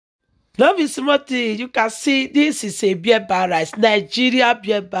No be small thing. You can see this is a beer bar rice, Nigeria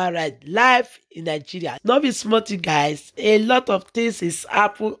beer bar rice, live in Nigeria. No be small thing, guys. A lot of things is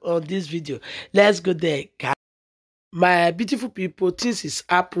happen on this video. Let's go there, guys. My beautiful people, things is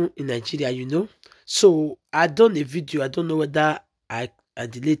happen in Nigeria, So I done a video. I don't know whether I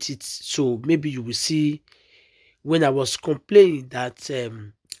delete it. So maybe you will see when I was complaining that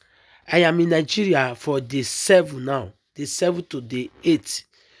I am in Nigeria for day 7 now. Day 7 to day 8.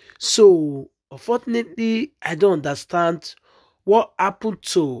 So unfortunately, I don't understand what happened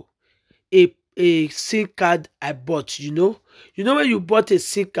to a SIM card I bought. When you bought a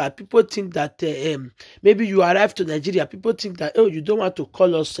SIM card, people think that maybe you arrived to Nigeria. People think that, oh, you don't want to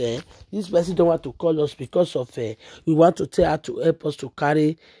call us. This person don't want to call us because of we want to tell her to help us to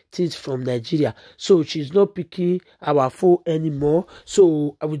carry things from Nigeria. So she's not picking our phone anymore.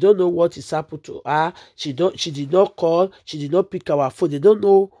 So we don't know what is happened to her. She did not call. She did not pick our phone. They don't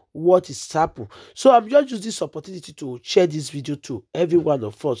know what is happening. So I'm just using this opportunity to share this video to every one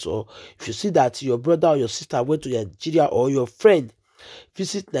of us. Or if you see that your brother or your sister went to Nigeria, or your friend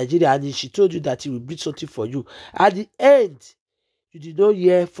visit Nigeria and she told you that he will bring something for you, at the end you did not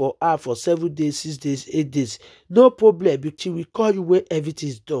hear for her for 7 days, 6 days, 8 days, no problem, because we call you when everything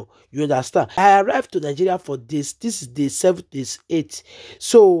is done. You understand? I arrived to Nigeria for this is day 7, days 8.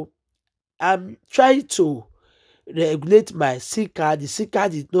 So I'm trying to regulate my SIM card. The SIM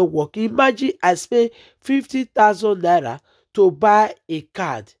card did not work. Imagine I spent 50,000 naira to buy a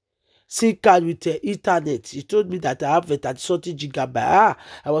SIM card with internet. He told me that I have a 30 gigabyte.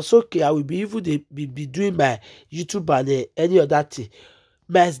 I was okay. I will be even be doing my YouTube and any other thing.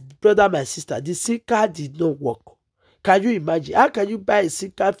 My brother, my sister, the SIM card did not work. Can you imagine? How can you buy a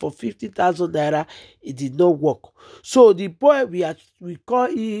SIM card for 50,000 naira? It did not work. So the boy we call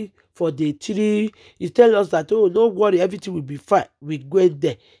him for day 3. He tell us that, oh, don't worry, everything will be fine. We go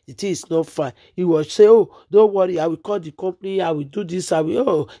there. The thing is not fine. He will say, oh, don't worry, I will call the company. I will do this.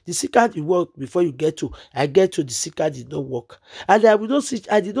 The SIM card will work before you get to. I get to, the SIM card did not work. And I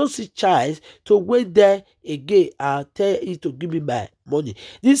did not see chance to wait there again and tell him to give me my money.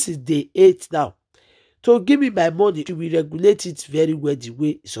 This is day 8 now. To give me my money, we regulate it very well the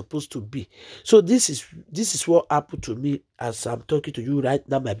way it's supposed to be. So this is what happened to me as I'm talking to you right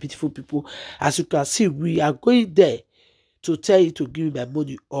now, my beautiful people. As you can see, we are going there to tell you to give me my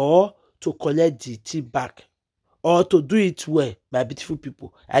money or to collect the thing back, or to do it well, my beautiful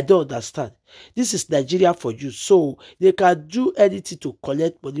people. I don't understand. This is Nigeria for you. So they can do anything to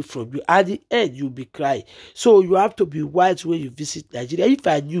collect money from you. At the end, you'll be crying. So you have to be wise when you visit Nigeria. If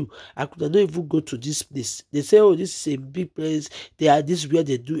I knew, I could not even go to this place. They say, oh, this is a big place. This is where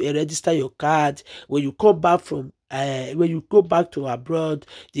they do register your card. When you come back from when you go back to abroad,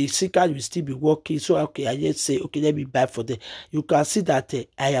 the SIM card will still be working. So okay, I just say, okay, let me buy for them. You can see that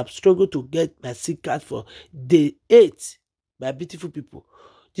I am struggling to get my SIM card for day 8, my beautiful people.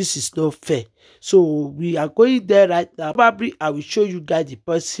 This is not fair. So we are going there right now. Probably I will show you guys the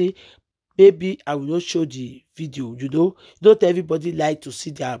person. Maybe I will not show the video. Not everybody like to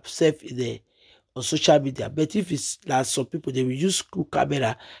see themselves on social media. But if it's like some people, they will use cool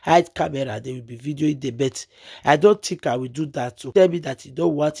camera, hide camera, they will be videoing the bet. I don't think I will do that. So tell me that you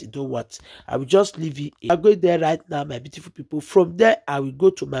don't want. I will just leave it. I'm going there right now, my beautiful people. From there, I will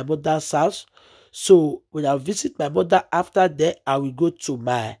go to my mother's house. So when I visit my mother, after that, I will go to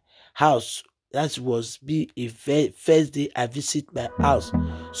my house. That was be a first day I visit my house.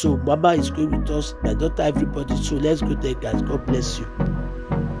 So mama is going with us, my daughter, everybody. So let's go there, guys. God bless you.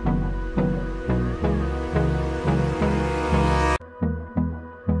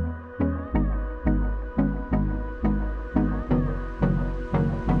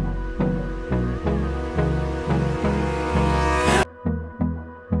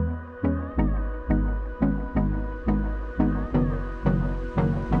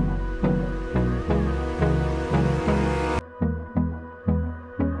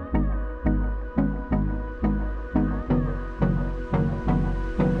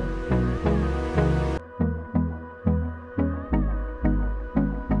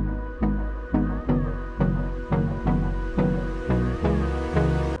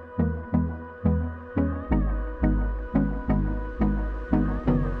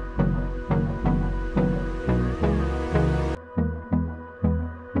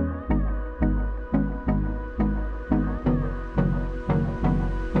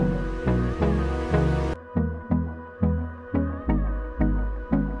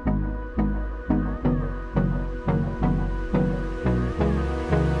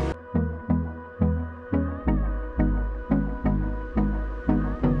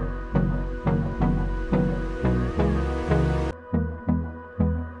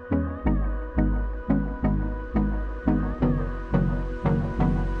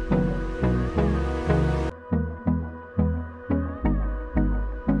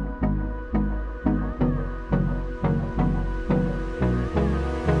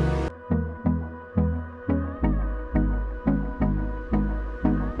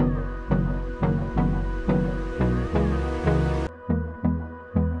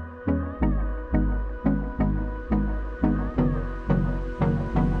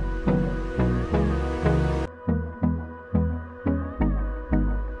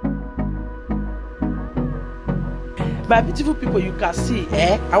 My beautiful people, you can see,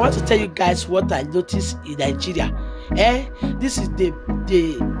 I want to tell you guys what I noticed in Nigeria. This is the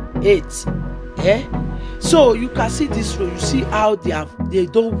 8. So you can see this road. You see how they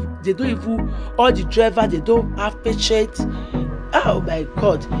don't even, all the driver, they don't have patience. Oh my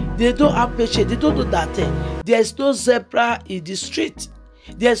God, they don't have patience. They don't know that there's no zebra in the street.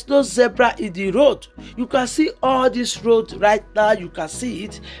 There's no zebra in the road. You can see all this road right now. You can see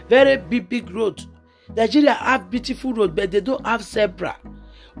it. Very big road. Nigeria have beautiful road, but they don't have zebra,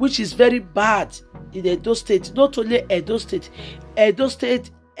 which is very bad in Edo State. Not only Edo State,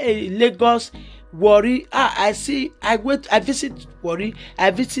 Lagos, Warri. I visit Warri. I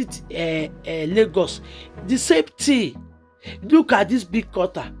visit Lagos. The same thing. Look at this big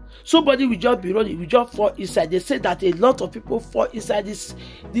gutter. Somebody will just be running, will just fall inside. They say that a lot of people fall inside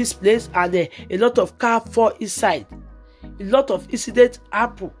this place, and a lot of cars fall inside. A lot of incidents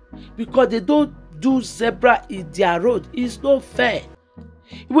happen because they don't do zebra in their road. It's not fair.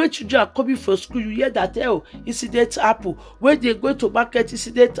 When children are coming from school, you hear that incidents happen. When they go to market,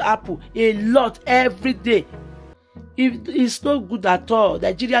 incidents happen a lot every day. It's not good at all.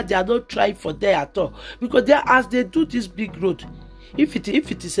 Nigeria, they are not trying for them at all, because as they do this big road, if it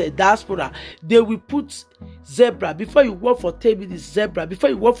is a diaspora, they will put zebra before you walk for 10 minutes. Zebra before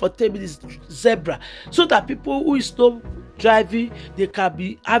you walk for 10 minutes. Zebra, so that people who is not driving, they can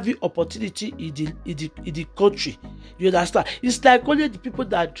be having opportunity in the country. You understand? It's like only the people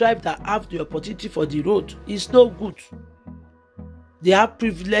that drive that have the opportunity for the road. It's not good. They have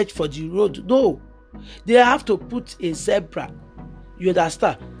privilege for the road. No. They have to put a zebra. You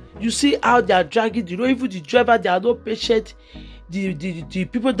understand? You see how they are dragging the road. Even the driver, they are not patient. The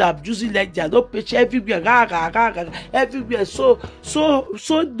people that are using like, they are not patient. Everywhere, everywhere, so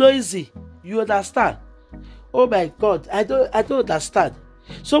noisy. You understand? Oh my God, I don't understand.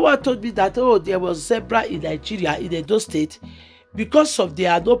 Someone told me that there was zebra in Nigeria, in Edo State, because of they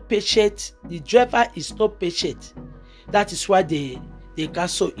are not patient. The driver is not patient. That is why they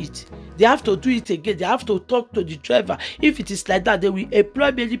cancel it. They have to do it again. They have to talk to the driver. If it is like that, they will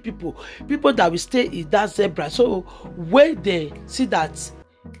employ many people that will stay in that zebra. So when they see that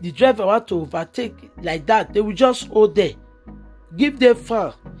the driver want to overtake like that, they will just hold there, give them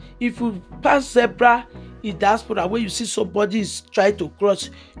fine. If you pass zebra in diaspora, when you see somebody is trying to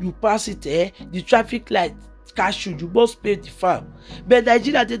cross, you pass it, the traffic light catch you, you must pay the fine. But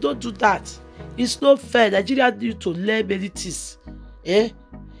Nigeria, they don't do that. It's not fair. Nigeria need to learn many things.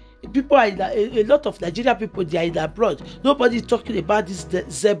 People are a lot of Nigerian people, they are in abroad. Nobody is talking about this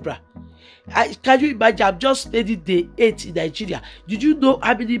zebra. Can you imagine? I'm just studying the 8 in Nigeria. Did you know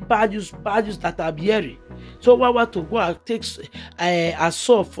how many bad news that I'm hearing? So one want to go and take a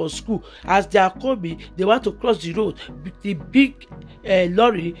son for school. As they are coming, they want to cross the road. The big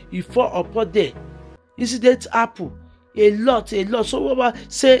lorry, you fall upon them. Incidents happen a lot. So one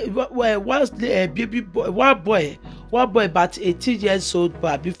say, once the baby boy, one boy about 18 years old,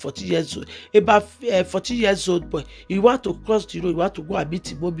 boy, about 14 years old, about 14 years old boy, he want to cross the road, he want to go and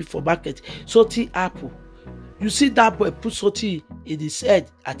meet him mommy for market. Something happen. You see that boy put something in his head.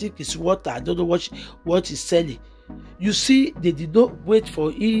 I think it's water. I don't know what he's selling. You see, they did not wait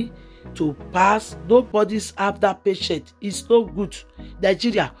for him to pass. Nobody's have that patience. It's not good.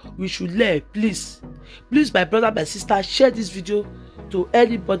 Nigeria, we should learn. Please, my brother, my sister, share this video to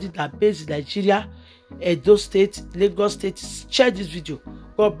anybody that based in Nigeria, Edo State, Lagos State. Share this video.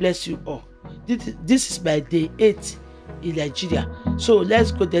 God bless you all. This is my day 8 in Nigeria. So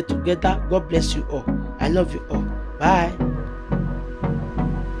let's go there together. God bless you all. I love you all. Bye.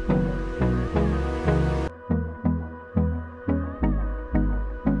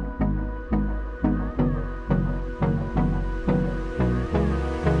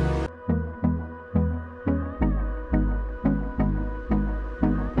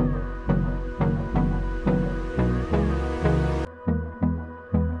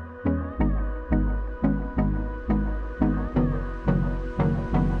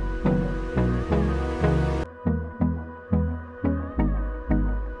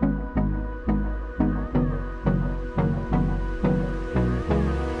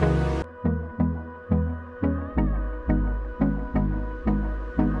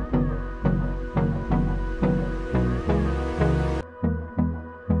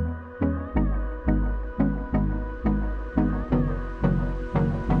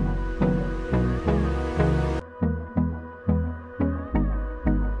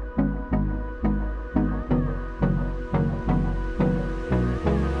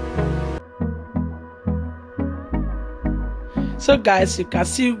 So guys, you can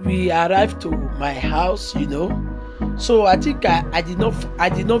see we arrived to my house, So I think I did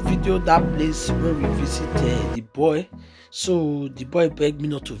not video that place when we visit the boy. So the boy begged me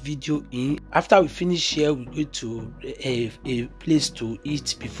not to video in. After we finish here, we go to a place to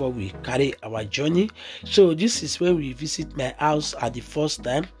eat before we carry our journey. So this is when we visit my house at the first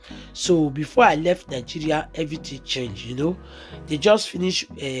time. So before I left Nigeria, everything changed, you know. They just finished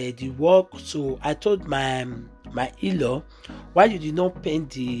the work. So I told my in-law, why you did not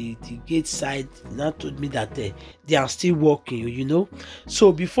paint the gate side? He now told me that they are still working, you know.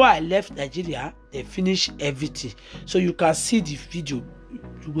 So before I left Nigeria, they finished everything. So you can see the video.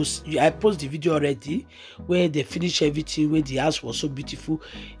 I post the video already where they finish everything, where the house was so beautiful.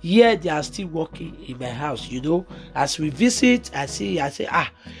 Here they are still working in my house, you know. As we visit, I say,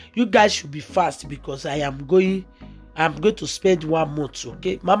 you guys should be fast because I'm going to spend 1 month.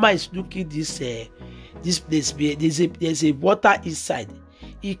 Okay, Mama is looking this place. There's a water inside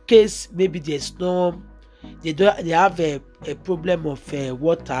in case maybe there's no, they have a problem of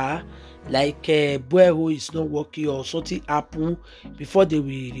water, like borehole is not working or something happen. Before they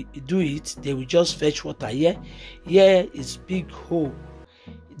will do it, they will just fetch water. Here is big hole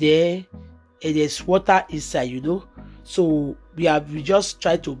there, and there's water inside, you know. So we just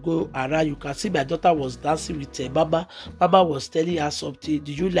try to go around. You can see my daughter was dancing with Mama. Mama was telling her something.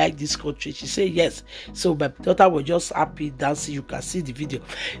 Do you like this country? She said yes. So my daughter was just happy dancing. You can see the video.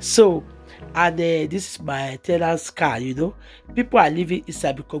 So, and this is my tenant's car, you know. People are living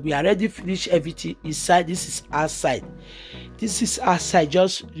inside because we already finished everything inside. This is outside. This is outside.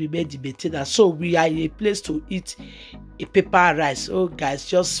 Just remain the maintenance. So we are in a place to eat a pepper rice. Oh guys,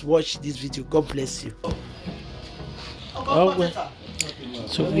 just watch this video. God bless you. Oh, well.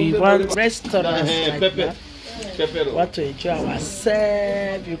 So we want restaurants like that. Want to enjoy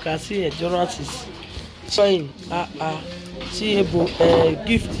ourselves. You can see endurance is showing. See a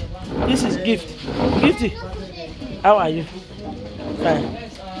gift. This is gift. Gifty. How are you? Fine.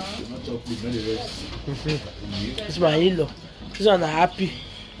 It's my in-law. This one are happy.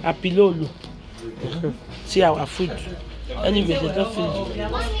 Happy Lolo. See our food. Anyway, they don't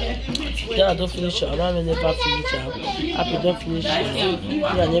finish. They don't finish. I never finish. Happy don't finish.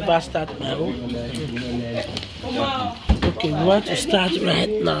 I never start my own. Okay, we want to start right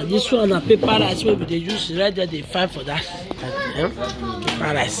now. This one a paper rice where they use right there. They find for that.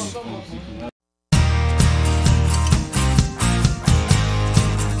 Paper rice.